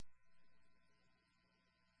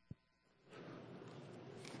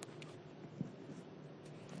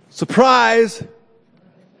Surprise!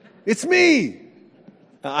 It's me!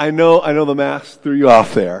 I know the mask threw you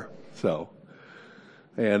off there. So,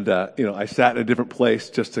 and, I sat in a different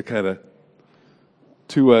place just to kind of,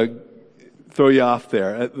 throw you off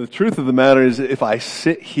there. The truth of the matter is, if I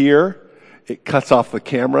sit here, it cuts off the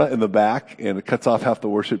camera in the back, and it cuts off half the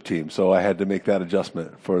worship team. So I had to make that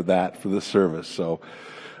adjustment for this service. So,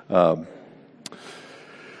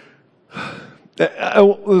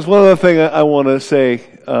 there's one other thing I want to say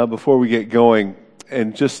before we get going,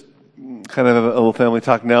 and just kind of have a little family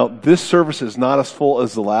talk. Now, this service is not as full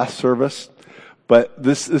as the last service, but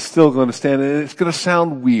this is still going to stand, and it's going to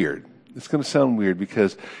sound weird. It's going to sound weird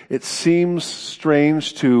because it seems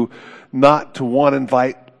strange to not to want to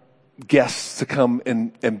invite guests to come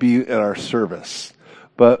and be in our service.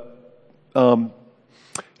 But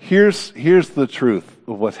here's the truth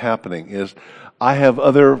of what's happening is I have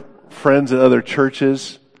other friends at other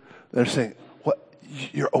churches that are saying, "What,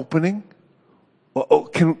 you're opening? Oh,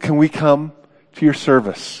 can we come to your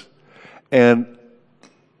service?" And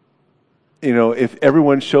if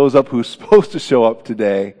everyone shows up who's supposed to show up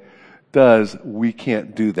today, we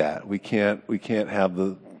can't do that. We can't have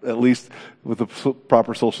at least with the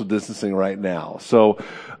proper social distancing right now. So,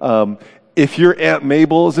 if your Aunt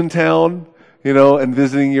Mabel is in town, and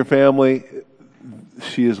visiting your family,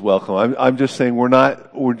 she is welcome. I'm just saying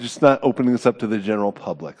we're just not opening this up to the general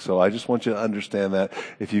public. So I just want you to understand that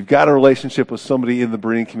if you've got a relationship with somebody in the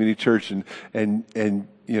Berean Community Church and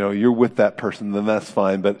you're with that person, then that's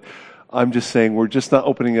fine. But I'm just saying we're just not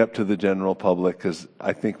opening it up to the general public because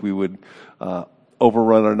I think we would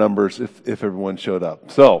overrun our numbers if everyone showed up.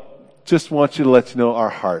 So just want you to let you know our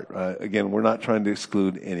heart. Again, we're not trying to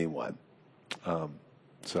exclude anyone. Well,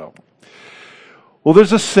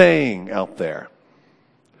 there's a saying out there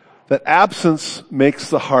that absence makes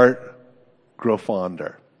the heart grow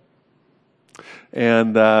fonder.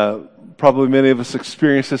 And probably many of us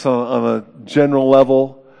experience this on a general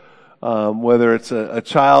level, whether it's a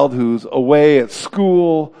child who's away at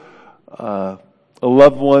school, a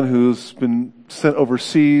loved one who's been sent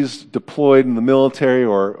overseas, deployed in the military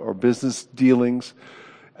or business dealings.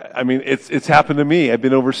 I mean, it's happened to me. I've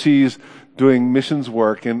been overseas doing missions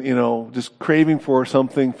work and, just craving for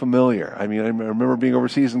something familiar. I mean, I remember being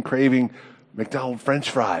overseas and craving McDonald's French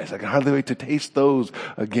fries. I can hardly wait to taste those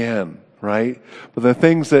again, right? But the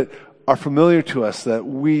things that are familiar to us that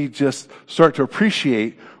we just start to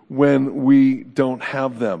appreciate when we don't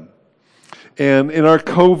have them. And in our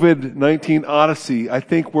COVID-19 odyssey, I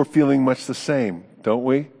think we're feeling much the same, don't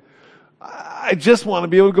we? I just want to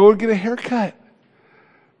be able to go and get a haircut.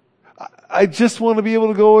 I just want to be able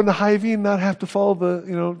to go into Hy-Vee and not have to follow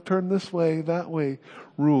the, turn this way, that way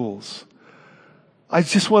rules. I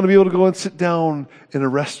just want to be able to go and sit down in a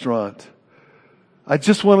restaurant. I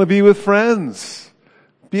just want to be with friends,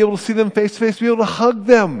 be able to see them face to face, be able to hug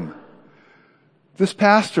them. This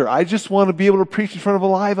pastor, I just want to be able to preach in front of a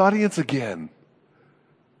live audience again.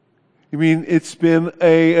 I mean, it's been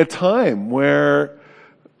a time where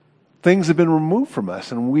things have been removed from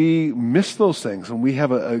us and we miss those things and we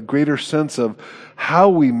have a greater sense of how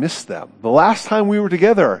we miss them. The last time we were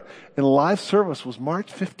together in a live service was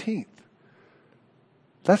March 15th.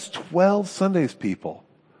 That's 12 Sundays, people,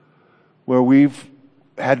 where we've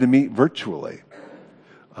had to meet virtually.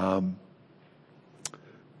 The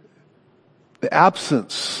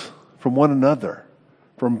absence from one another,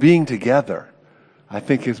 from being together, I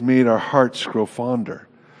think has made our hearts grow fonder.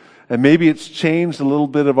 And maybe it's changed a little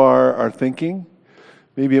bit of our thinking.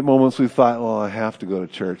 Maybe at moments we thought, well, I have to go to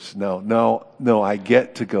church. No, I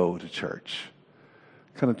get to go to church.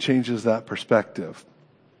 Kind of changes that perspective.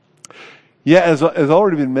 Yeah, as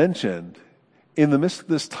already been mentioned, in the midst of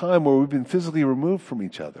this time where we've been physically removed from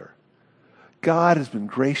each other, God has been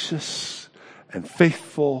gracious and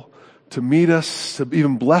faithful to meet us, to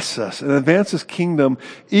even bless us, and advance His kingdom,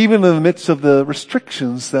 even in the midst of the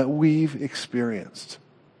restrictions that we've experienced.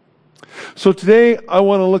 So today, I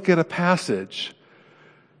want to look at a passage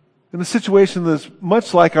in a situation that's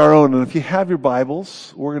much like our own. And if you have your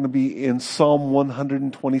Bibles, we're going to be in Psalm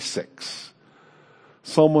 126.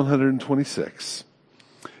 Psalm 126.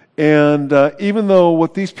 And even though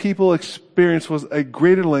what these people experienced was a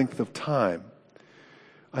greater length of time,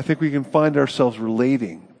 I think we can find ourselves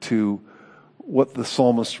relating to what the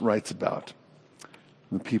psalmist writes about,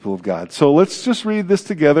 the people of God. So let's just read this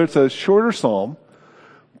together. It's a shorter psalm,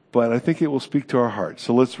 but I think it will speak to our hearts.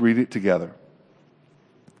 So let's read it together.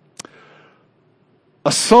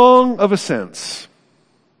 A song of ascents.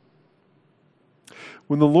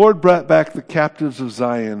 When the Lord brought back the captives of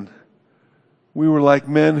Zion, we were like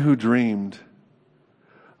men who dreamed.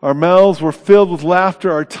 Our mouths were filled with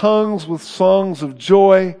laughter, our tongues with songs of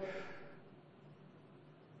joy.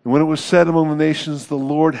 And when it was said among the nations, the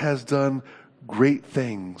Lord has done great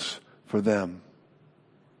things for them.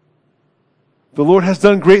 The Lord has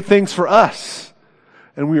done great things for us,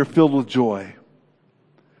 and we are filled with joy.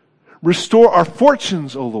 Restore our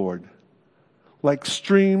fortunes, O Lord, like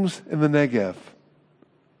streams in the Negev.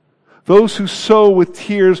 Those who sow with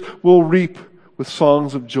tears will reap with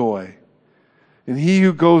songs of joy. And he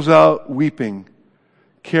who goes out weeping,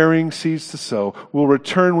 carrying seeds to sow, will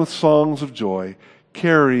return with songs of joy,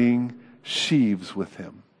 carrying sheaves with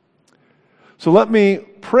him. So let me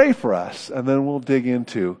pray for us, and then we'll dig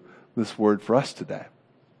into this word for us today.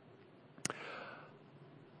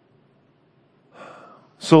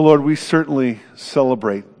 So Lord, we certainly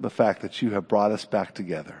celebrate the fact that you have brought us back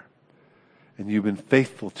together, and you've been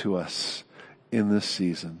faithful to us in this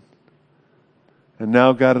season. And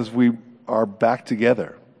now, God, as we are back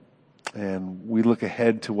together and we look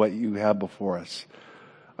ahead to what you have before us,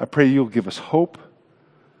 I pray you'll give us hope.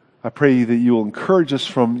 I pray that you will encourage us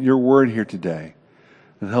from your word here today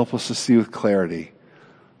and help us to see with clarity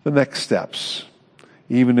the next steps,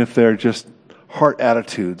 even if they're just heart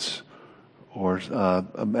attitudes or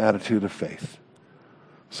an attitude of faith.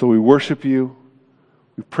 So we worship you.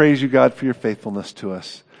 We praise you, God, for your faithfulness to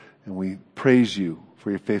us. And we praise you for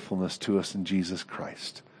your faithfulness to us in Jesus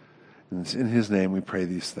Christ. And it's in his name we pray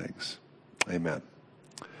these things. Amen.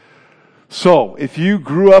 So, if you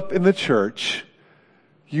grew up in the church,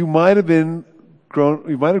 you might have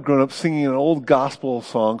grown up singing an old gospel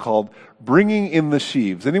song called Bringing in the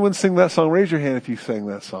Sheaves. Anyone sing that song? Raise your hand if you sang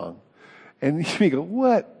that song. And you go,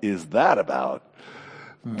 what is that about?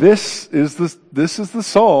 This is the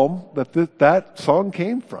psalm that song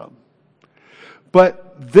came from.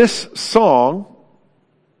 But this song,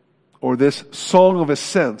 or this Song of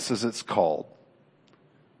Ascents as it's called,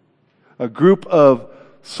 a group of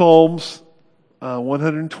Psalms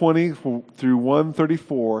 120 through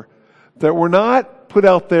 134 that were not put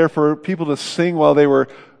out there for people to sing while they were,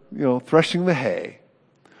 threshing the hay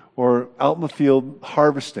or out in the field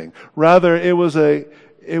harvesting. Rather, it was a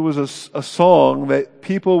song that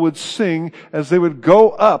people would sing as they would go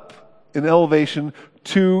up in elevation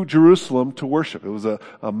to Jerusalem to worship. It was a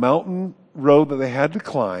mountain road that they had to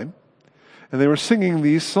climb, and they were singing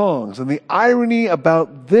these songs. And the irony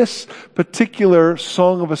about this particular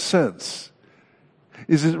Song of Ascents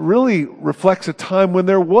is it really reflects a time when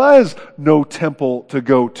there was no temple to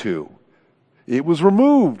go to. It was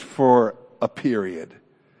removed for a period.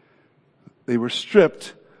 They were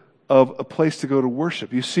stripped of a place to go to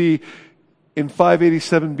worship. You see, in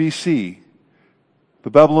 587 BC, the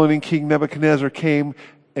Babylonian king Nebuchadnezzar came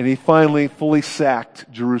and he finally fully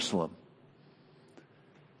sacked Jerusalem.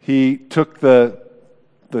 He took the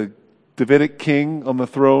Davidic king on the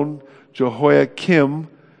throne, Jehoiakim,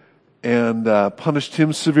 and punished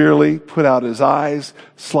him severely, put out his eyes,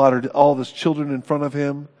 slaughtered all of his children in front of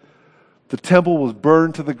him. The temple was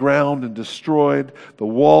burned to the ground and destroyed, the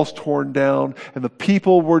walls torn down, and the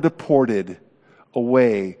people were deported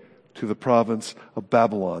away to the province of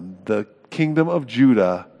Babylon. The kingdom of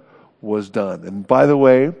Judah was done. And by the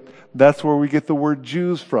way, that's where we get the word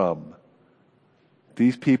Jews from.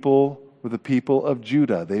 These people were the people of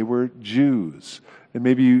Judah. They were Jews. And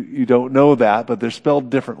maybe you don't know that, but they're spelled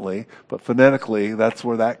differently. But phonetically, that's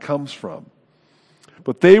where that comes from.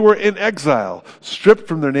 But they were in exile, stripped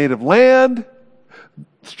from their native land,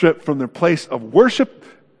 stripped from their place of worship.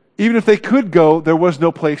 Even if they could go, there was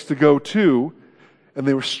no place to go to. And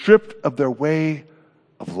they were stripped of their way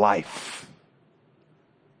of life.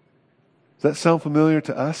 Does that sound familiar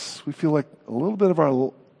to us? We feel like a little bit of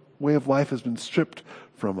our way of life has been stripped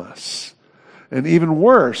from us. And even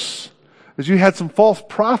worse, is you had some false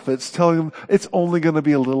prophets telling them it's only going to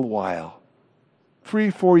be a little while.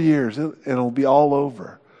 3-4 years, and it'll be all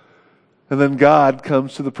over. And then God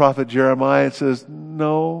comes to the prophet Jeremiah and says,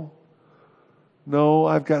 No,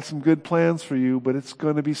 I've got some good plans for you, but it's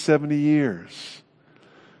going to be 70 years.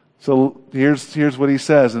 So here's what he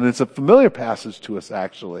says, and it's a familiar passage to us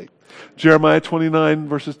actually. Jeremiah 29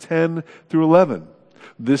 verses 10 through 11.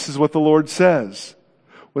 This is what the Lord says.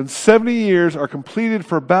 When 70 years are completed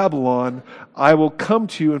for Babylon, I will come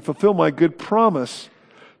to you and fulfill my good promise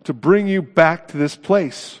to bring you back to this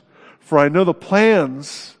place. For I know the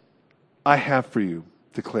plans I have for you,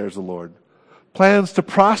 declares the Lord. Plans to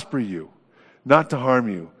prosper you, not to harm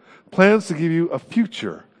you. Plans to give you a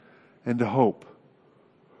future and to hope.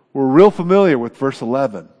 We're real familiar with verse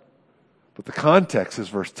 11, but the context is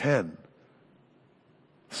verse 10.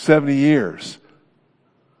 70 years.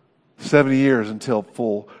 70 years until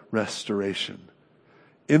full restoration.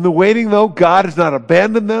 In the waiting, though, God has not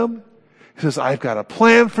abandoned them. He says, I've got a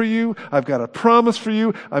plan for you. I've got a promise for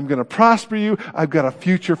you. I'm going to prosper you. I've got a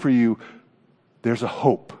future for you. There's a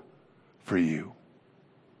hope for you.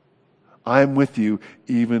 I'm with you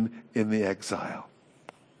even in the exile.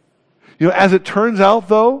 As it turns out,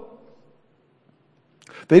 though,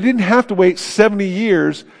 they didn't have to wait 70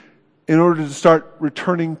 years in order to start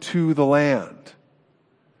returning to the land.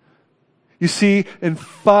 You see, in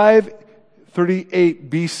 538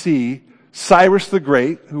 BC, Cyrus the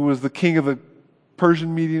Great, who was the king of the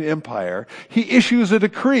Persian Median Empire, he issues a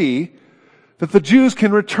decree that the Jews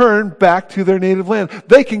can return back to their native land.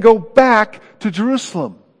 They can go back to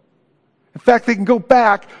Jerusalem. In fact, they can go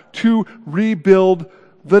back to rebuild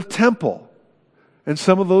the temple. And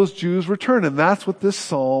some of those Jews return, and that's what this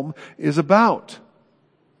psalm is about.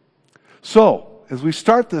 So, as we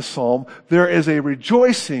start this psalm, there is a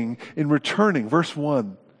rejoicing in returning. Verse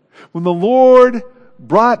 1. When the Lord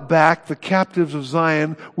brought back the captives of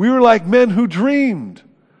Zion, we were like men who dreamed,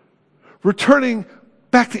 returning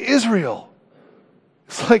back to Israel.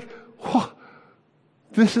 It's like, whoa,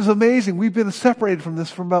 this is amazing. We've been separated from this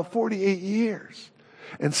for about 48 years.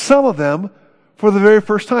 And some of them, for the very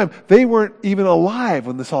first time, they weren't even alive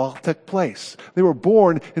when this all took place. They were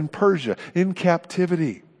born in Persia, in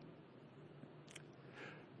captivity.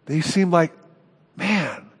 They seemed like,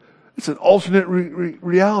 man, it's an alternate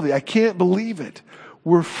reality. I can't believe it.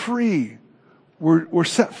 We're free. We're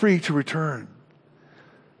set free to return.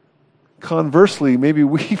 Conversely, maybe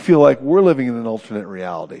we feel like we're living in an alternate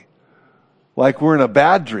reality. Like we're in a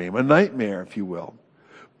bad dream, a nightmare, if you will.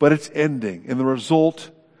 But it's ending, and the result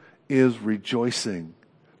is rejoicing.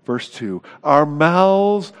 Verse 2, our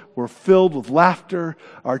mouths were filled with laughter,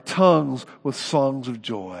 our tongues with songs of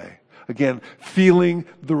joy. Again, feeling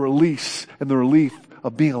the release and the relief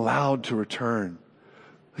of being allowed to return.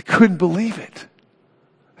 They couldn't believe it.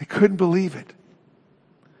 They couldn't believe it.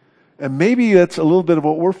 And maybe that's a little bit of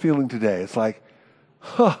what we're feeling today. It's like,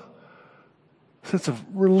 sense of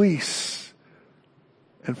release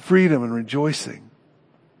and freedom and rejoicing.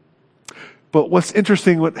 But what's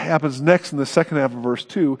interesting, what happens next in the second half of verse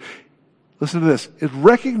 2, listen to this, is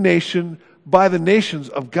recognition by the nations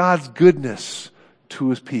of God's goodness to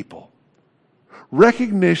his people.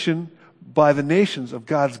 Recognition by the nations of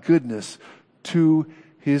God's goodness to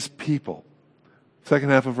his people. Second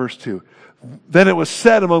half of verse 2. Then it was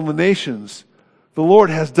said among the nations, the Lord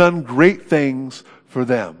has done great things for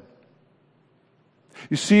them.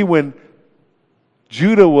 You see, when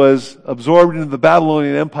Judah was absorbed into the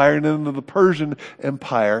Babylonian Empire and into the Persian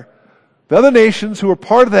Empire, the other nations who were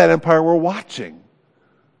part of that empire were watching.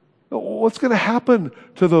 What's going to happen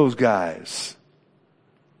to those guys?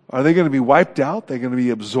 Are they going to be wiped out? Are they going to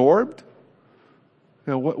be absorbed?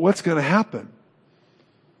 What's going to happen?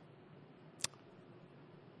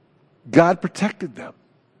 God protected them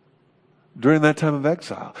during that time of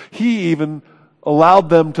exile. He even allowed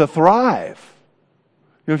them to thrive.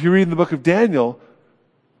 If you read in the book of Daniel,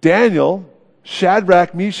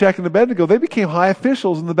 Shadrach, Meshach, and Abednego, they became high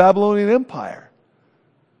officials in the Babylonian Empire.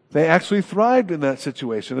 They actually thrived in that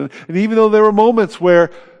situation. And even though there were moments where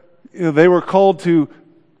they were called to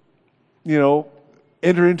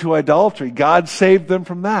enter into idolatry, God saved them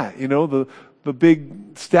from that. The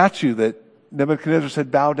big statue that Nebuchadnezzar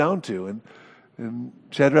said bow down to. And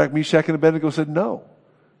Shadrach, Meshach, and Abednego said no.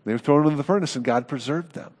 They were thrown into the furnace and God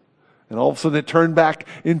preserved them. And all of a sudden it turned back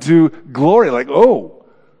into glory. Like,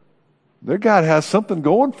 their God has something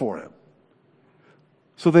going for him.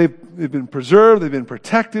 So they've been preserved. They've been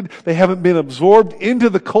protected. They haven't been absorbed into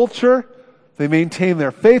the culture. They maintain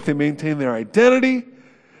their faith. They maintain their identity.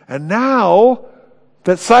 And now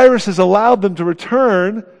that Cyrus has allowed them to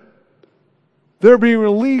return, they're being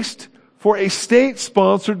released for a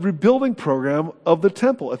state-sponsored rebuilding program of the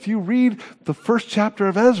temple. If you read the first chapter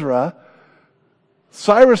of Ezra,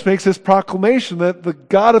 Cyrus makes this proclamation that the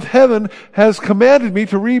God of heaven has commanded me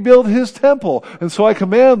to rebuild his temple. And so I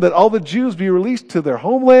command that all the Jews be released to their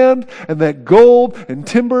homeland, and that gold and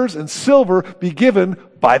timbers and silver be given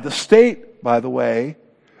by the state, by the way,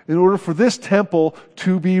 in order for this temple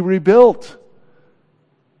to be rebuilt.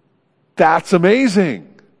 That's amazing.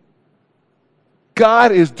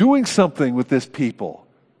 God is doing something with this people.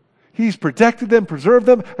 He's protected them, preserved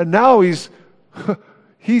them, and now he's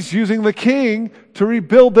using the king to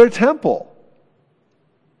rebuild their temple.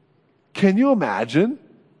 Can you imagine?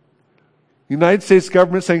 The United States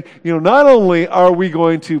government saying, not only are we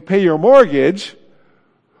going to pay your mortgage,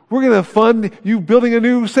 we're going to fund you building a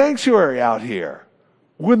new sanctuary out here.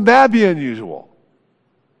 Wouldn't that be unusual?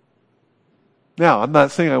 Now, I'm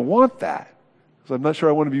not saying I want that. So I'm not sure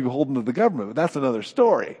I want to be beholden to the government, but that's another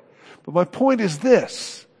story. But my point is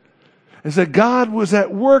this, is that God was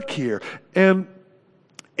at work here. And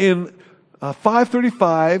in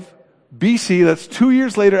 535 BC, that's 2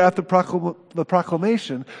 years later after the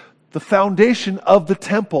proclamation, the foundation of the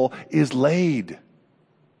temple is laid.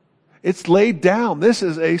 It's laid down. This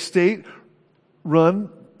is a state-run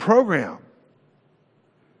program.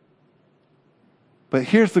 But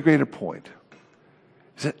here's the greater point,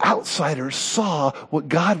 is that outsiders saw what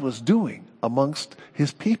God was doing amongst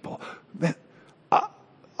his people. Man,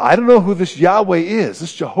 I don't know who this Yahweh is,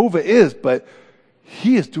 this Jehovah is, but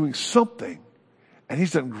he is doing something. And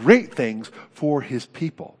he's done great things for his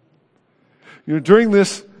people. You know, during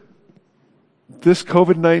this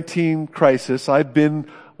COVID-19 crisis, I've been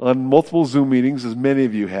on multiple Zoom meetings, as many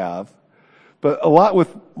of you have, but a lot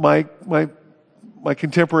with my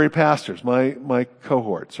contemporary pastors, my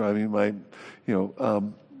cohorts, or my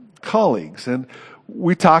colleagues, and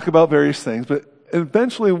we talk about various things, but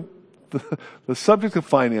eventually the subject of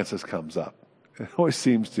finances comes up. It always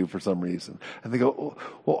seems to, for some reason. And they go,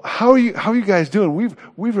 well, how are you guys doing? We've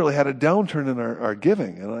really had a downturn in our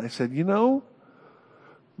giving. And I said, the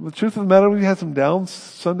truth of the matter, we had some down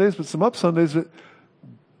Sundays, but some up Sundays, but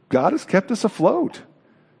God has kept us afloat.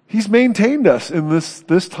 He's maintained us in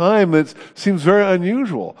this time that seems very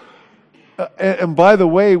unusual. And by the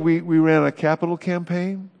way, we ran a capital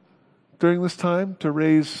campaign during this time to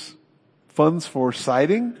raise funds for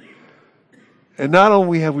siding. And not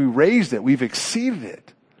only have we raised it, we've exceeded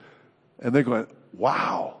it. And they're going,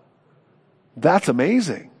 wow, that's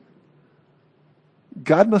amazing.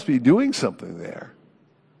 God must be doing something there.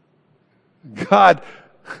 God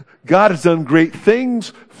has done great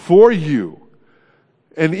things for you.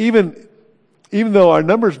 And even though our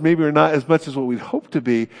numbers maybe are not as much as what we'd hope to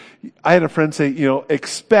be, I had a friend say,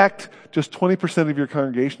 expect just 20% of your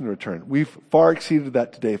congregation to return. We've far exceeded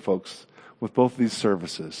that today, folks, with both of these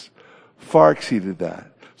services. Far exceeded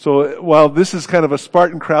that. So while this is kind of a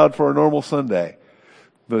Spartan crowd for a normal Sunday,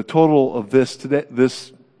 the total of this today,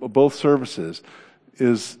 both services,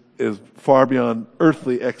 is far beyond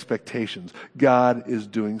earthly expectations. God is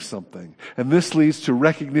doing something. And this leads to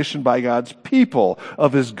recognition by God's people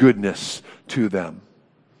of his goodness to them.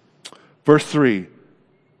 Verse 3,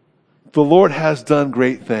 the Lord has done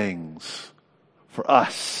great things for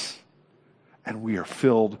us, and we are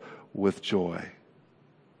filled with joy.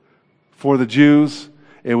 For the Jews,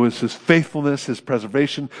 it was his faithfulness, his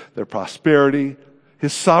preservation, their prosperity,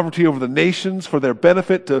 his sovereignty over the nations for their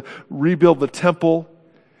benefit to rebuild the temple.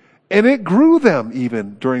 And it grew them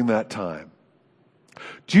even during that time.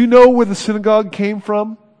 Do you know where the synagogue came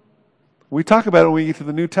from? We talk about it when we get to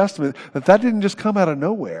the New Testament, that didn't just come out of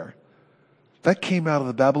nowhere. That came out of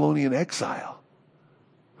the Babylonian exile,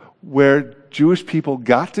 where Jewish people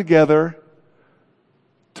got together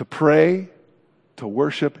to pray, to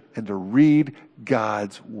worship, and to read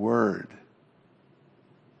God's Word.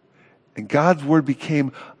 And God's Word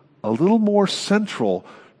became a little more central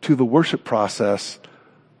to the worship process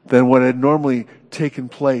than what had normally taken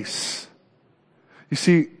place. You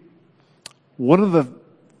see, one of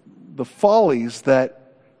the follies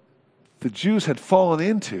that the Jews had fallen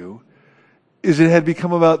into is it had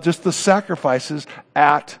become about just the sacrifices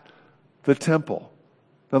at the temple.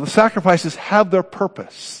 Now, the sacrifices have their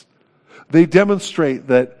purpose. They demonstrate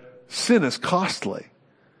that sin is costly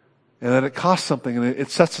and that it costs something, and it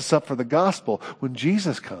sets us up for the gospel when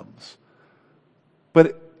Jesus comes.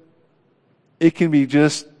 But it can be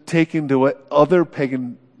just taken to what other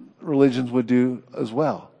pagan religions would do as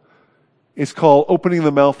well. It's called opening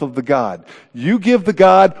the mouth of the God. You give the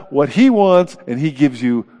God what he wants, and he gives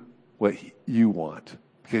you what you want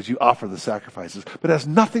because you offer the sacrifices. But it has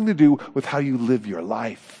nothing to do with how you live your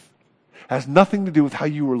life. It has nothing to do with how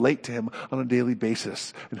you relate to him on a daily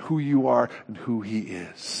basis and who you are and who he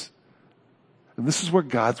is. And this is where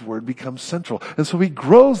God's Word becomes central. And so he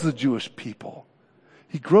grows the Jewish people.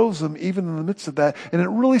 He grows them even in the midst of that. And it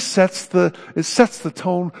really sets the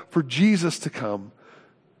tone for Jesus to come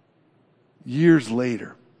years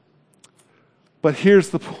later. But here's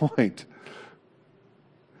the point.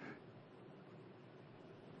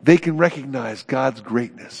 They can recognize God's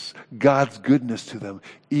greatness, God's goodness to them,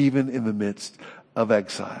 even in the midst of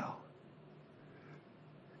exile.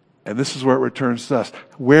 And this is where it returns to us.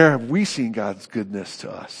 Where have we seen God's goodness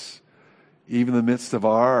to us? Even in the midst of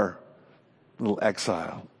our little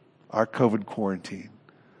exile, our COVID quarantine.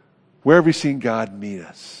 Where have we seen God meet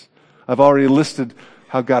us? I've already listed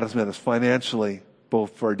how God has met us financially,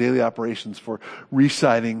 both for our daily operations, for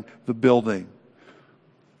residing the building.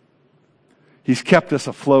 He's kept us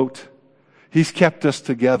afloat. He's kept us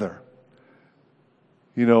together.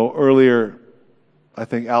 Earlier, I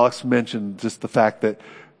think Alex mentioned just the fact that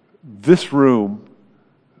this room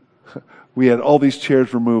we had all these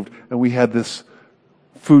chairs removed, and we had this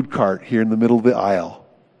food cart here in the middle of the aisle.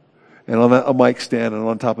 And on that, a mic stand, and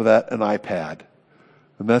on top of that, an iPad.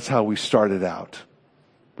 And that's how we started out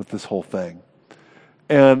with this whole thing.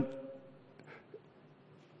 And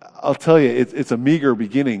I'll tell you, it's a meager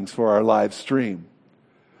beginnings for our live stream.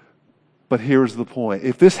 But here's the point.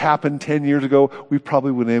 If this happened 10 years ago, we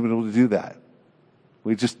probably wouldn't have been able to do that.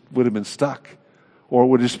 We just would have been stuck. Or it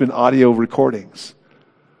would have just been audio recordings.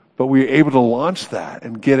 But we were able to launch that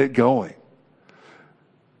and get it going.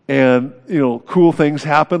 And, cool things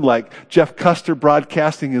happened, like Jeff Custer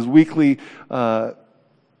broadcasting his weekly, Awana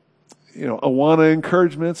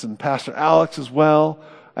encouragements, and Pastor Alex as well.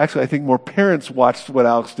 Actually, I think more parents watched what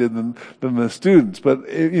Alex did than the students. But,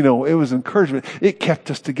 it was encouragement. It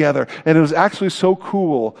kept us together. And it was actually so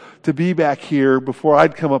cool to be back here before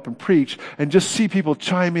I'd come up and preach and just see people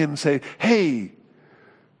chime in and say, hey,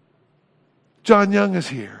 John Young is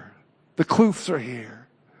here. The Cluths are here.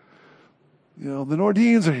 The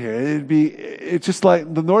Nordines are here. It's just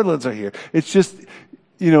like the Nordlands are here. It's just,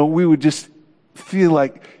 we would just feel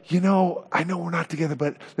like, I know we're not together,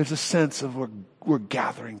 but there's a sense of we're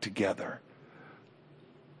gathering together.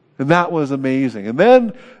 And that was amazing. And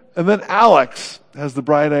then Alex has the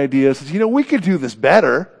bright idea, says, we could do this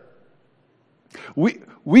better.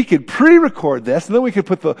 We could pre-record this, and then we could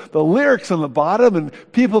put the lyrics on the bottom, and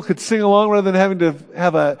people could sing along rather than having to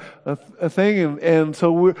have a thing. And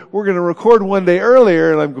so we're going to record one day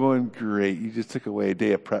earlier, and I'm going, great, you just took away a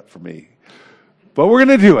day of prep for me. But we're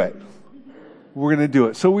going to do it. We're going to do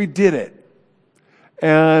it. So we did it.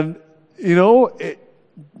 And,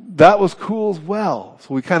 that was cool as well.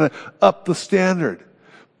 So we kind of upped the standard.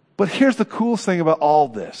 But here's the coolest thing about all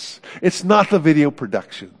this. It's not the video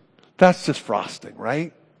production. That's just frosting,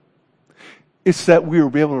 right? It's that we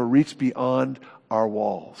were able to reach beyond our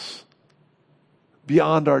walls,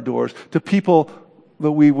 beyond our doors, to people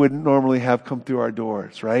that we wouldn't normally have come through our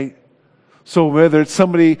doors, right? So whether it's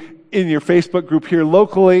somebody in your Facebook group here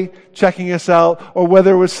locally checking us out, or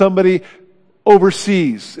whether it was somebody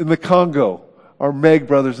overseas in the Congo, our Meg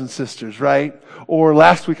brothers and sisters, right? Or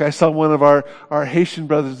last week I saw one of our Haitian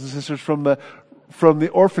brothers and sisters from the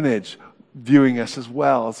orphanage viewing us as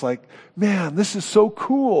well. It's like, man, this is so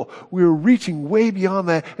cool. We're reaching way beyond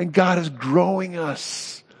that, and God is growing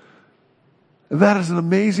us. And that is an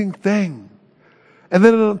amazing thing. And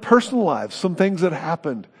then in personal lives, some things that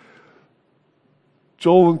happened.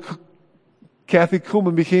 Joel and Kathy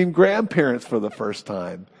Kuhlman became grandparents for the first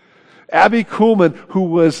time. Abby Kuhlman, who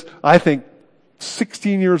was, I think,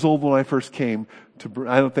 16 years old when I first came to,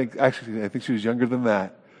 I think she was younger than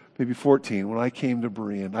that. Maybe 14, when I came to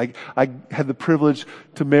Berean. I had the privilege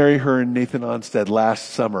to marry her and Nathan Onstead last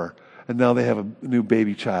summer, and now they have a new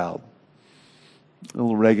baby child,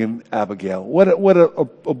 little Reagan Abigail. What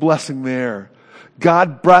a blessing there.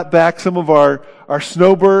 God brought back some of our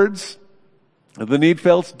snowbirds. The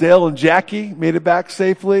Needfelds, Dale and Jackie, made it back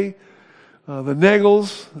safely. The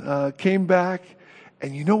Nagels came back.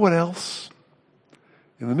 And you know what else?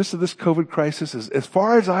 In the midst of this COVID crisis, as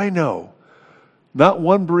far as I know, not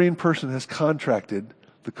one Berean person has contracted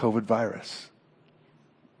the COVID virus.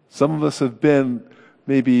 Some of us have been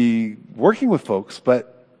maybe working with folks,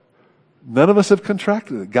 but none of us have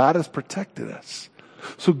contracted it. God has protected us.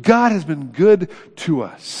 So God has been good to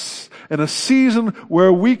us. In a season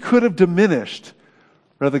where we could have diminished,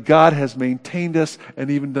 rather God has maintained us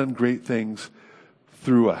and even done great things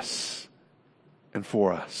through us and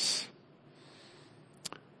for us.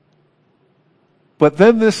 But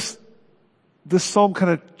then this psalm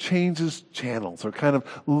kind of changes channels, or kind of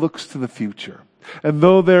looks to the future. And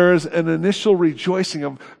though there is an initial rejoicing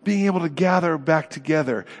of being able to gather back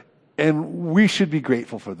together, and we should be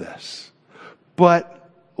grateful for this.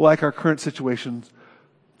 But like our current situations,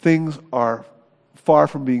 things are far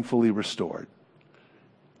from being fully restored.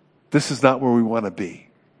 This is not where we want to be.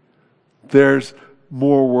 There's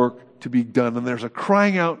more work to be done, and there's a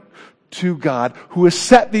crying out to God who has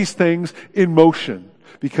set these things in motion,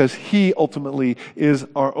 because He ultimately is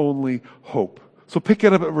our only hope. So pick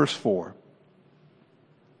it up at verse 4.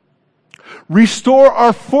 Restore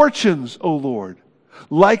our fortunes, O Lord,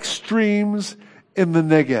 like streams in the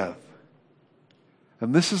Negev.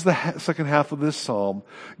 And this is the second half of this psalm,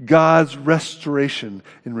 God's restoration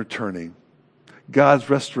in returning. God's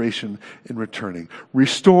restoration in returning.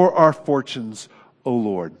 Restore our fortunes, O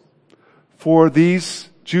Lord. For these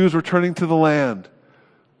Jews returning to the land,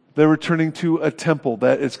 they're returning to a temple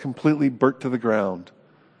that is completely burnt to the ground.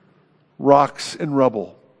 Rocks and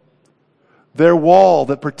rubble. Their wall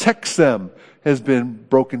that protects them has been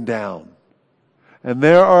broken down. And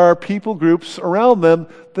there are people groups around them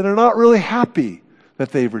that are not really happy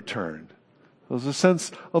that they've returned. There's a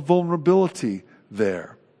sense of vulnerability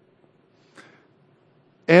there.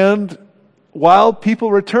 And while people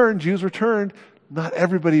returned, Jews returned, not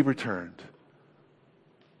everybody returned.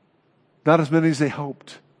 Not as many as they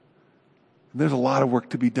hoped. And there's a lot of work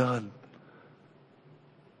to be done.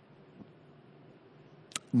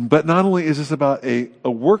 But not only is this about a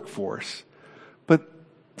workforce, but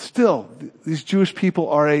still, these Jewish people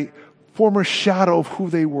are a former shadow of who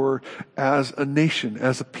they were as a nation,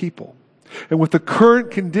 as a people. And with the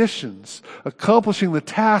current conditions, accomplishing the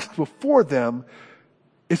task before them,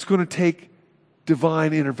 it's going to take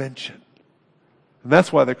divine intervention. And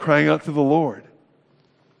that's why they're crying out to the Lord.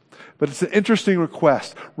 But it's an interesting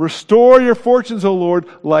request. Restore your fortunes, O Lord,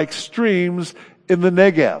 like streams in the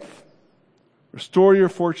Negev. Restore your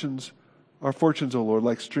fortunes, our fortunes, O Lord,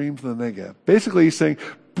 like streams in the Negev. Basically, he's saying,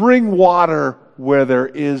 bring water where there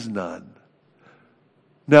is none.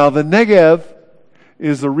 Now, the Negev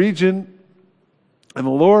is the region in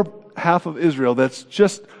the lower half of Israel that's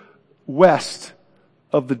just west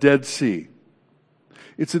of the Dead Sea.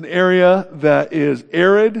 It's an area that is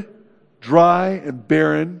arid, dry, and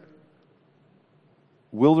barren.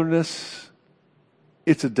 Wilderness.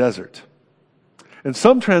 It's a desert. And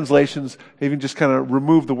some translations even just kind of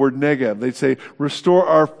remove the word Negev. They'd say, restore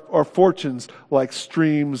our fortunes like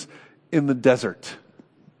streams in the desert.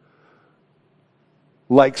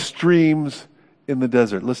 Like streams in the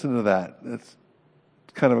desert. Listen to that. It's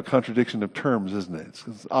kind of a contradiction of terms, isn't it?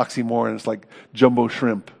 It's oxymoron. It's like jumbo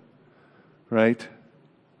shrimp, right?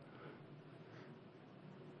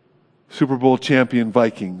 Super Bowl champion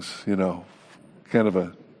Vikings, kind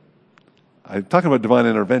of I'm talking about divine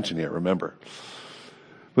intervention here, remember.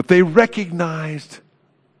 But they recognized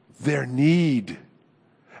their need,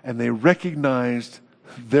 and they recognized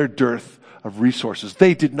their dearth of resources.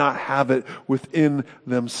 They did not have it within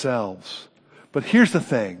themselves. But here's the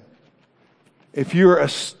thing. If you're a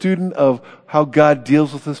student of how God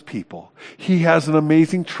deals with His people, He has an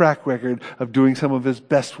amazing track record of doing some of His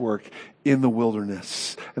best work in the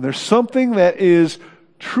wilderness. And there's something that is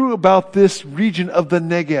true about this region of the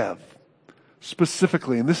Negev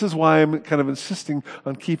specifically. And this is why I'm kind of insisting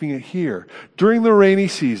on keeping it here. During the rainy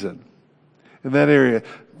season in that area,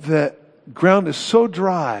 the ground is so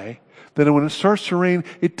dry that when it starts to rain,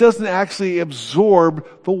 it doesn't actually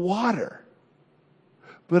absorb the water.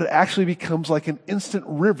 But it actually becomes like an instant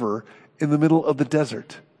river in the middle of the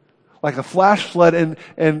desert. Like a flash flood,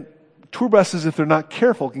 and tour buses, if they're not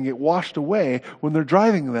careful, can get washed away when they're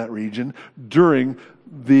driving in that region during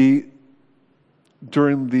the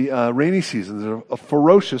rainy season. There's a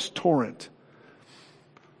ferocious torrent.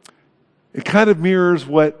 It kind of mirrors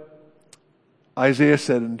what Isaiah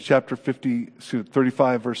said in chapter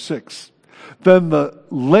 35, verse 6. Then the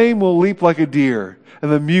lame will leap like a deer,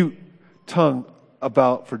 and the mute tongue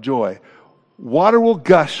about for joy. Water will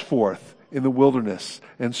gush forth in the wilderness,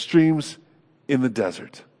 and streams in the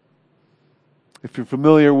desert. If you're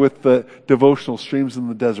familiar with the devotional Streams in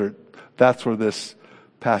the Desert, that's where this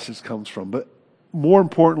passage comes from. But more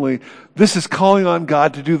importantly, this is calling on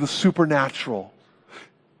God to do the supernatural,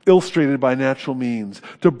 illustrated by natural means,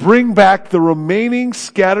 to bring back the remaining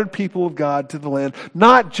scattered people of God to the land,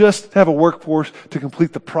 not just have a workforce to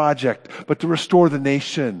complete the project, but to restore the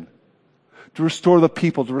nation, to restore the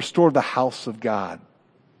people, to restore the house of God.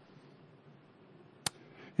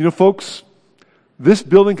 Folks, this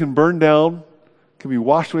building can burn down, can be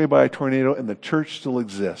washed away by a tornado, and the church still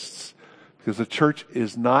exists. Because the church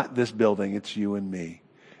is not this building, it's you and me.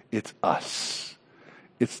 It's us.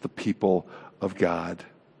 It's the people of God.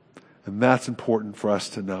 And that's important for us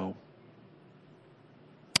to know.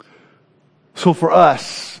 So for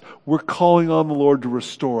us, we're calling on the Lord to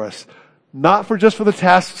restore us. Not just for the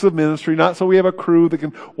tasks of ministry, not so we have a crew that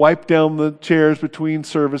can wipe down the chairs between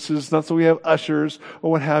services, not so we have ushers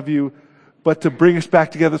or what have you, but to bring us back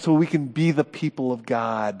together so we can be the people of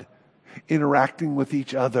God, interacting with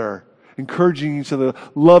each other, encouraging each other,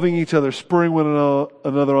 loving each other, spurring one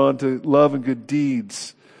another on to love and good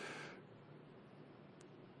deeds.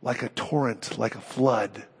 Like a torrent, like a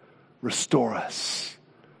flood, restore us.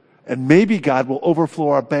 And maybe God will overflow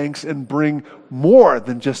our banks and bring more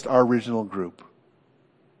than just our original group.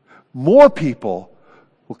 More people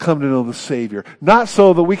will come to know the Savior. Not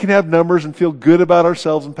so that we can have numbers and feel good about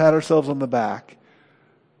ourselves and pat ourselves on the back.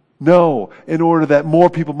 No, in order that more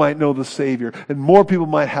people might know the Savior and more people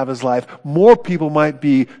might have His life, more people might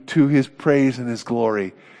be to His praise and His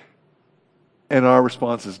glory. And our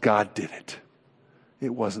response is, God did it.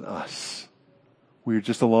 It wasn't us. We were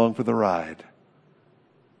just along for the ride.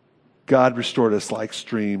 God restored us like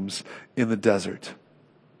streams in the desert.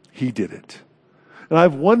 He did it. And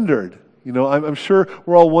I've wondered, I'm sure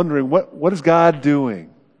we're all wondering, what is God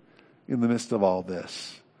doing in the midst of all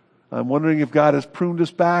this? I'm wondering if God has pruned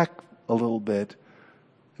us back a little bit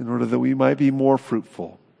in order that we might be more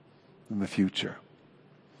fruitful in the future.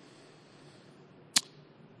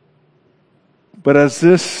 But as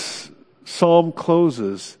this psalm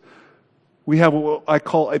closes, we have what I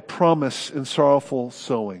call a promise in sorrowful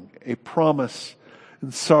sowing. A promise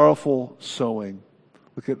in sorrowful sowing.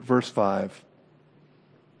 Look at verse 5.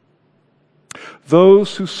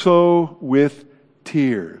 Those who sow with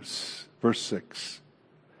tears. Verse 6.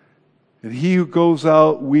 And he who goes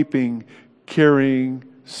out weeping, carrying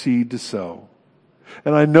seed to sow.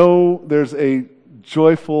 And I know there's a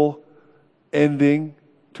joyful ending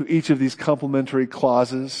to each of these complementary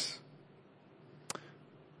clauses.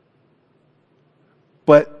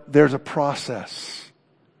 But there's a process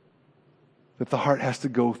that the heart has to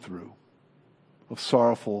go through of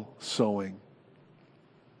sorrowful sowing.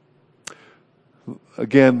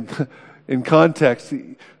 Again, in context,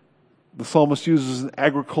 the psalmist uses an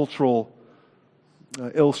agricultural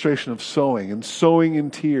illustration of sowing and sowing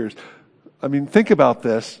in tears. I mean, think about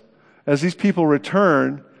this. As these people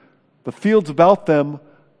return, the fields about them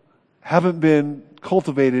haven't been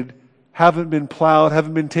cultivated, haven't been plowed,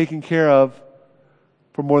 haven't been taken care of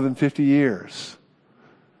for more than 50 years.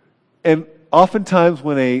 And oftentimes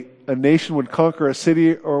when a nation would conquer a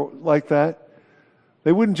city or like that,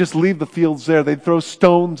 they wouldn't just leave the fields there. They'd throw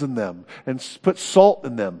stones in them and put salt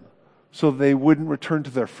in them so they wouldn't return to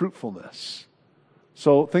their fruitfulness.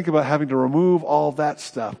 So think about having to remove all that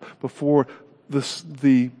stuff before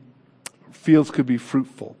the fields could be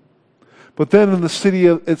fruitful. But then in the city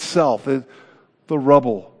itself, the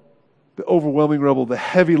rubble, the overwhelming rubble, the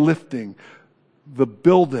heavy lifting, the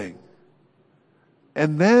building.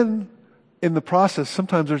 And then in the process,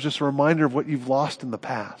 sometimes there's just a reminder of what you've lost in the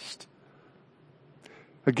past.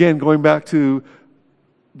 Again, going back to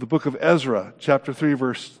the book of Ezra, chapter 3,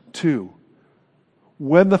 verse 2.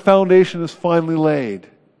 When the foundation is finally laid,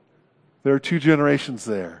 there are two generations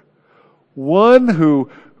there. One who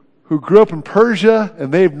grew up in Persia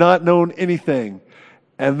and they've not known anything.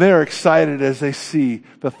 And they're excited as they see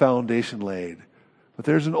the foundation laid. But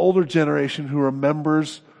there's an older generation who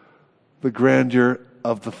remembers the grandeur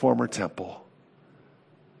of the former temple.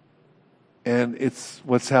 And it's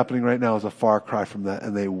what's happening right now is a far cry from that,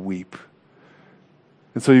 and they weep.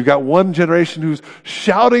 And so you've got one generation who's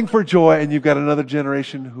shouting for joy, and you've got another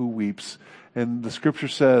generation who weeps. And the scripture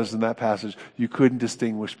says in that passage, you couldn't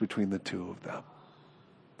distinguish between the two of them.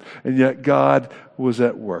 And yet God was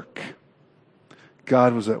at work.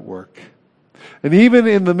 God was at work. And even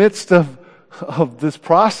in the midst of this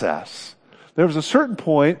process, there was a certain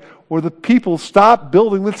point where the people stopped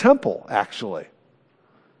building the temple, actually.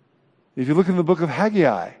 If you look in the book of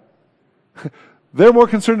Haggai, they're more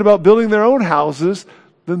concerned about building their own houses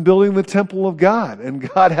than building the temple of God. And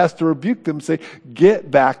God has to rebuke them and say,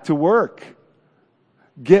 get back to work.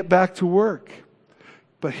 Get back to work.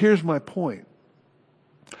 But here's my point.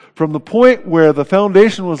 From the point where the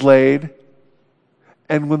foundation was laid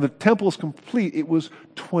and when the temple is complete, it was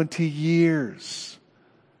 20 years.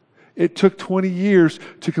 It took 20 years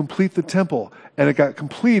to complete the temple, and it got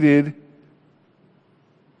completed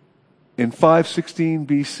in 516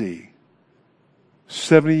 BC,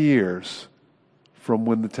 70 years from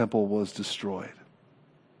when the temple was destroyed.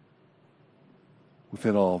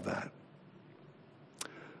 Within all of that.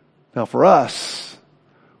 Now for us,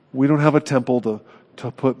 we don't have a temple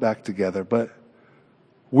to put back together, but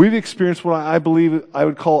we've experienced what I believe I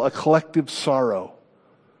would call a collective sorrow.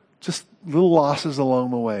 Just little losses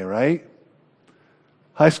along the way, right?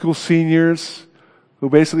 High school seniors who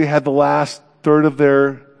basically had the last third of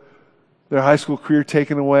their high school career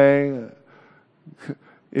taken away.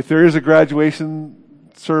 If there is a graduation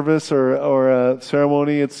service or a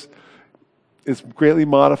ceremony, it's greatly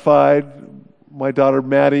modified. My daughter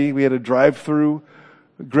Maddie, we had a drive-through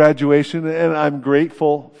graduation, and I'm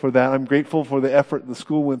grateful for that. I'm grateful for the effort the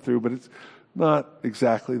school went through, but it's not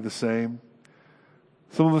exactly the same.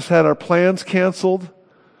 Some of us had our plans canceled,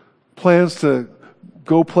 plans to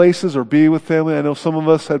go places or be with family. I know some of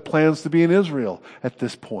us had plans to be in Israel at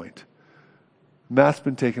this point. And that's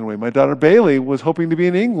been taken away. My daughter Bailey was hoping to be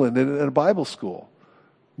in England at a Bible school.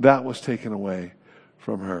 That was taken away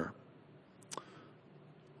from her.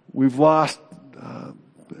 We've lost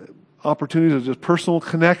opportunities of just personal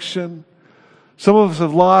connection. Some of us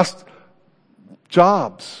have lost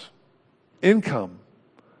jobs, income.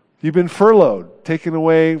 You've been furloughed, taken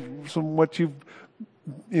away from what you've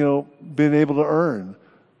been able to earn.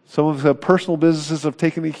 Some of us have personal businesses have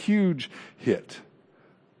taken a huge hit.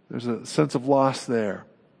 There's a sense of loss there.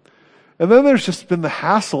 And then there's just been the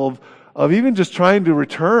hassle of even just trying to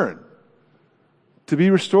return, to be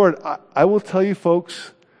restored. I will tell you,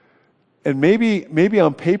 folks, and maybe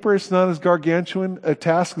on paper it's not as gargantuan a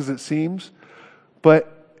task as it seems,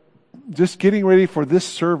 but just getting ready for this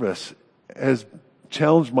service has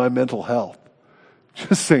challenged my mental health.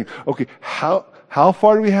 Just saying, okay, how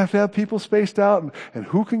far do we have to have people spaced out, and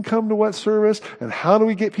who can come to what service, and how do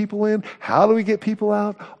we get people in? How do we get people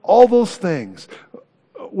out? All those things.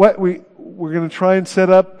 We're going to try and set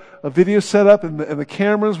up a video setup, and the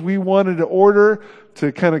cameras we wanted to order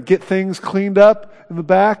to kind of get things cleaned up in the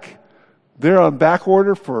back. They're on back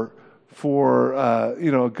order for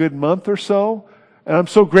a good month or so, and I'm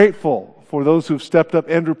so grateful for those who've stepped up.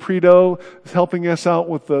 Andrew Preto is helping us out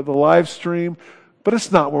with the live stream, but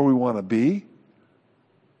it's not where we want to be.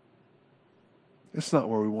 It's not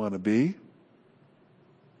where we want to be.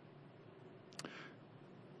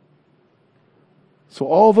 So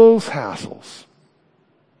all those hassles.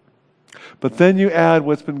 But then you add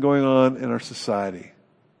what's been going on in our society.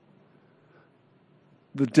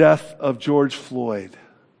 The death of George Floyd.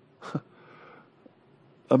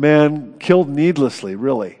 A man killed needlessly,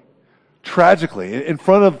 really. Tragically, in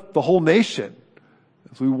front of the whole nation,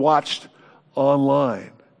 as we watched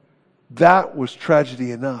online. That was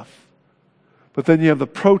tragedy enough. But then you have the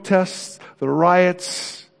protests, the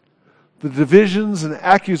riots, the divisions and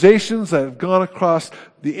accusations that have gone across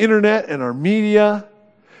the internet and our media.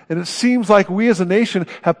 And it seems like we as a nation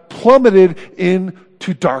have plummeted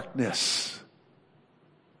into darkness.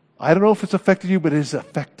 I don't know if it's affected you, but it has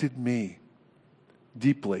affected me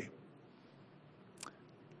deeply.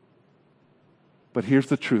 But here's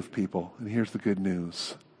the truth, people, and here's the good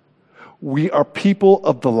news. We are people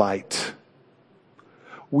of the light.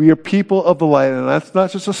 We are people of the light, and that's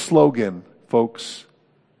not just a slogan, folks.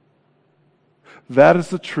 That is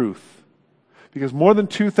the truth. Because more than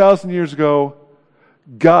 2,000 years ago,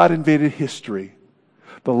 God invaded history.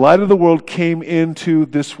 The light of the world came into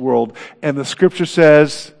this world, and the scripture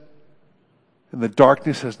says, and the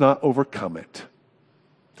darkness has not overcome it.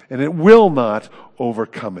 And it will not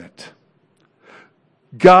overcome it.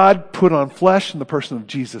 God put on flesh in the person of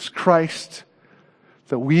Jesus Christ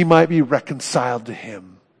that we might be reconciled to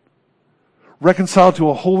Him. Reconciled to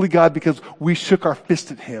a holy God because we shook our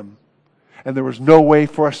fist at Him. And there was no way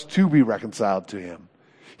for us to be reconciled to Him.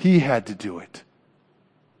 He had to do it.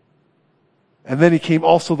 And then He came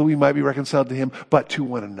also that we might be reconciled to Him, but to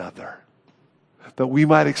one another. That we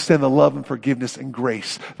might extend the love and forgiveness and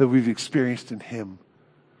grace that we've experienced in Him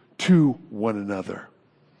to one another.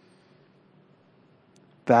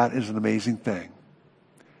 That is an amazing thing.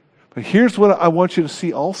 But here's what I want you to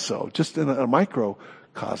see also, just in a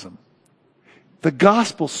microcosm. The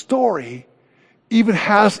gospel story even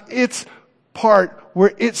has its part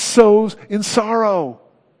where it sows in sorrow.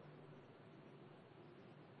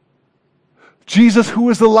 Jesus, who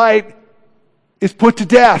is the light, is put to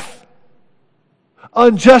death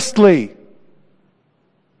unjustly.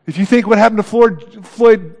 If you think what happened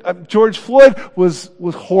to George Floyd was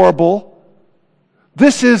horrible,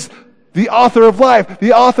 this is the author of life,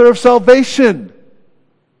 the author of salvation,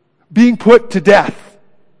 being put to death.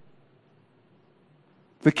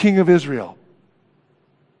 The King of Israel.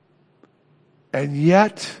 And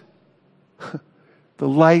yet, the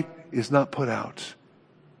light is not put out.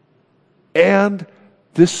 And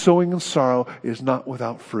this sowing in sorrow is not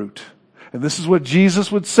without fruit. And this is what Jesus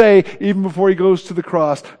would say even before He goes to the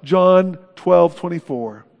cross. John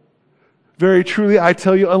 12:24. Very truly, I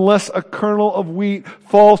tell you, unless a kernel of wheat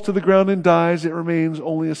falls to the ground and dies, it remains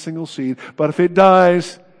only a single seed. But if it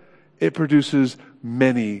dies, it produces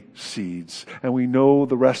many seeds. And we know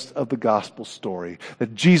the rest of the gospel story.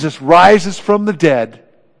 That Jesus rises from the dead.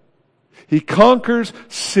 He conquers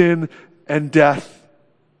sin and death.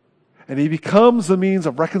 And He becomes the means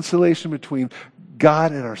of reconciliation between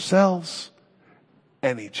God and ourselves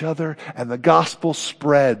and each other. And the gospel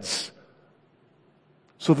spreads.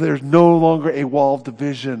 So there's no longer a wall of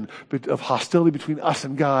division, of hostility between us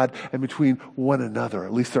and God and between one another.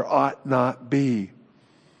 At least there ought not be.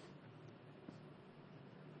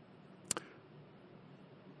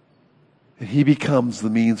 And He becomes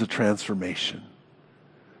the means of transformation.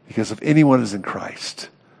 Because if anyone is in Christ,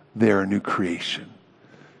 they are a new creation.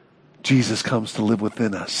 Jesus comes to live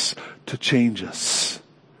within us, to change us.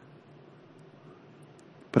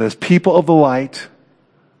 But as people of the light,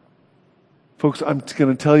 folks, I'm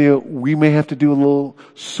going to tell you, we may have to do a little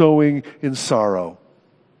sowing in sorrow.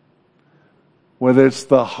 Whether it's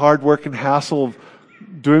the hard work and hassle of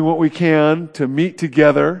doing what we can to meet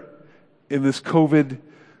together in this COVID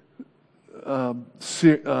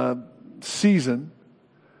season.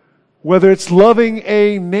 Whether it's loving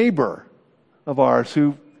a neighbor of ours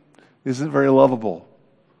who isn't very lovable,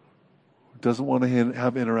 doesn't want to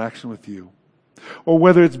have interaction with you. Or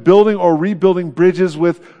whether it's building or rebuilding bridges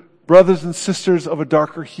with brothers and sisters of a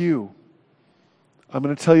darker hue. I'm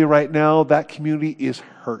going to tell you right now, that community is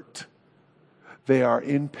hurt. They are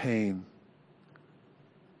in pain.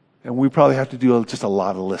 And we probably have to do just a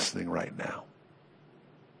lot of listening right now.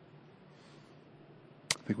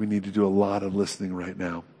 I think we need to do a lot of listening right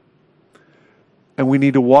now. And we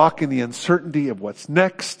need to walk in the uncertainty of what's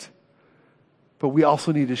next, but we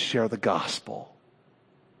also need to share the gospel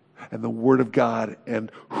and the Word of God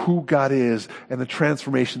and who God is and the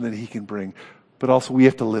transformation that He can bring. But also we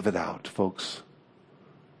have to live it out, folks.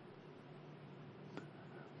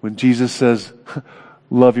 When Jesus says,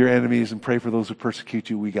 love your enemies and pray for those who persecute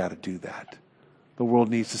you, we got to do that. The world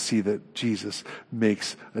needs to see that Jesus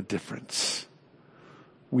makes a difference.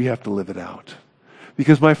 We have to live it out.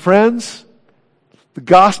 Because, my friends, the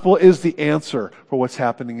gospel is the answer for what's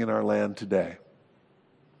happening in our land today.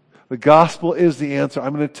 The gospel is the answer.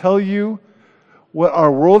 I'm going to tell you what our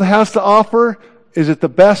world has to offer is at the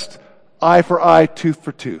best eye for eye, tooth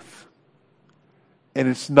for tooth. And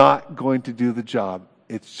it's not going to do the job.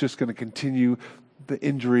 It's just going to continue the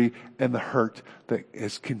injury and the hurt that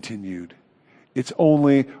has continued. It's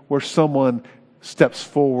only where someone steps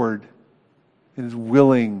forward and is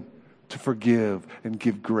willing to forgive and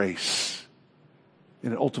give grace.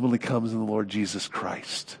 And it ultimately comes in the Lord Jesus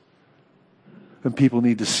Christ. And people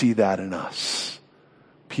need to see that in us.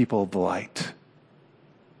 People of the light.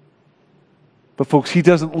 But folks, He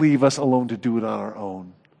doesn't leave us alone to do it on our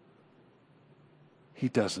own. He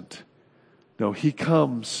doesn't. No, He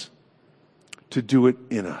comes to do it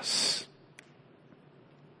in us.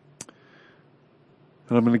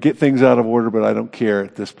 And I'm going to get things out of order, but I don't care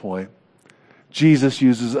at this point. Jesus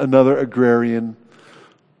uses another agrarian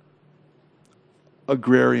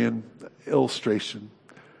illustration.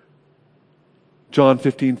 John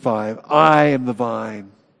 15:5. I am the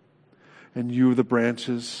vine, and you are the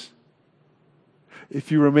branches.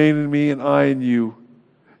 If you remain in me and I in you,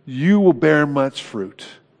 you will bear much fruit.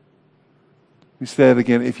 He said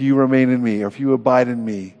again, if you remain in me, or if you abide in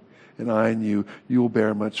me and I in you, you will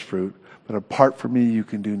bear much fruit. But apart from me, you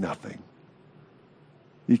can do nothing.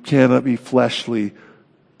 You cannot be fleshly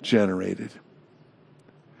generated.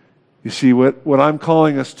 You see, what I'm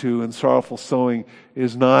calling us to in sorrowful sowing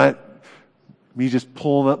is not me just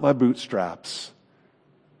pulling up my bootstraps.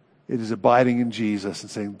 It is abiding in Jesus and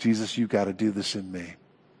saying, Jesus, you've got to do this in me.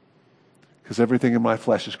 Because everything in my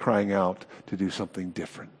flesh is crying out to do something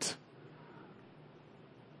different.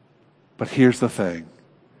 But here's the thing.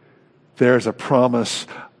 There's a promise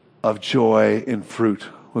of joy in fruit.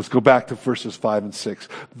 Let's go back to verses 5 and 6.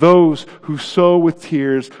 Those who sow with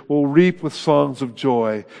tears will reap with songs of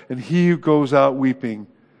joy, and he who goes out weeping,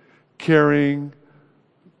 carrying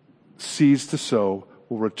seeds to sow,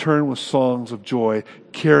 will return with songs of joy,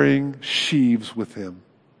 carrying sheaves with him.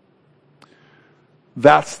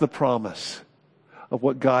 That's the promise of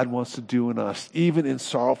what God wants to do in us, even in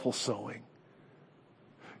sorrowful sowing.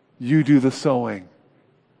 You do the sowing,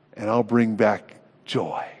 and I'll bring back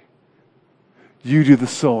joy. You do the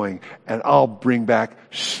sowing, and I'll bring back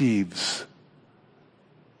sheaves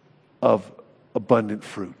of abundant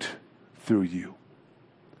fruit through you.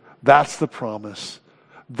 That's the promise.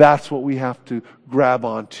 That's what we have to grab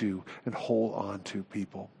onto and hold on to,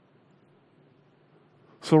 people.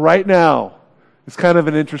 So right now, it's kind of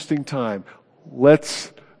an interesting time.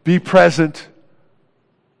 Let's be present.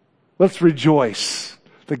 Let's rejoice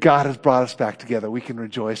that God has brought us back together. We can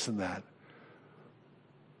rejoice in that.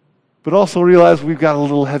 But also realize we've got a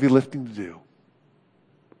little heavy lifting to do.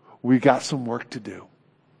 We've got some work to do.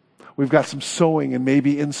 We've got some sowing and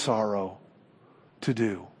maybe in sorrow to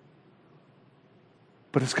do.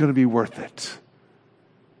 But it's going to be worth it.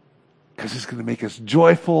 Because it's going to make us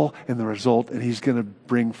joyful in the result, and he's going to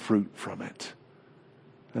bring fruit from it.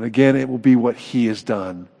 And again, it will be what he has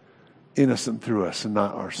done in us and through us, and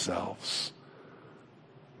not ourselves.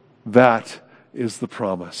 That is the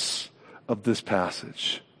promise of this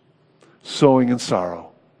passage. Sowing in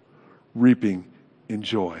sorrow, reaping in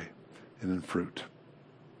joy and in fruit.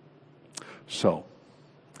 So,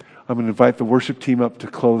 I'm going to invite the worship team up to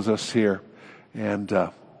close us here. And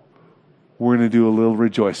we're going to do a little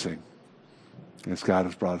rejoicing as God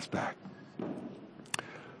has brought us back.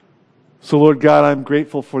 So, Lord God, I'm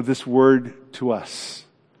grateful for this word to us,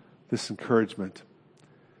 this encouragement.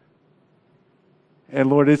 And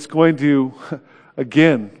Lord, it's going to,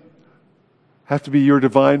 again, have to be your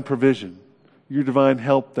divine provision, your divine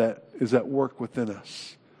help that is at work within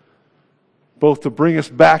us. Both to bring us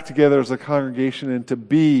back together as a congregation and to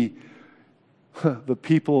be the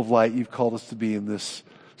people of light you've called us to be in this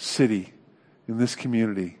city, in this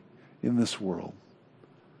community, in this world.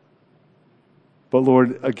 But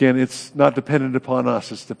Lord, again, it's not dependent upon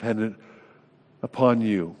us, it's dependent upon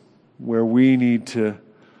you. Where we need to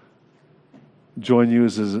join you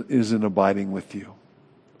is in abiding with you.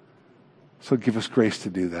 So give us grace to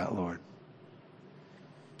do that, Lord.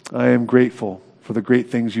 I am grateful for the great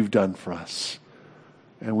things you've done for us.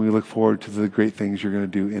 And we look forward to the great things you're going to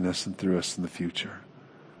do in us and through us in the future.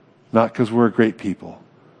 Not because we're a great people,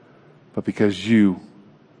 but because you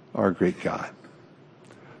are a great God.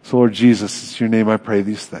 So Lord Jesus, it's your name I pray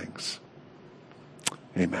these things.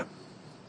 Amen.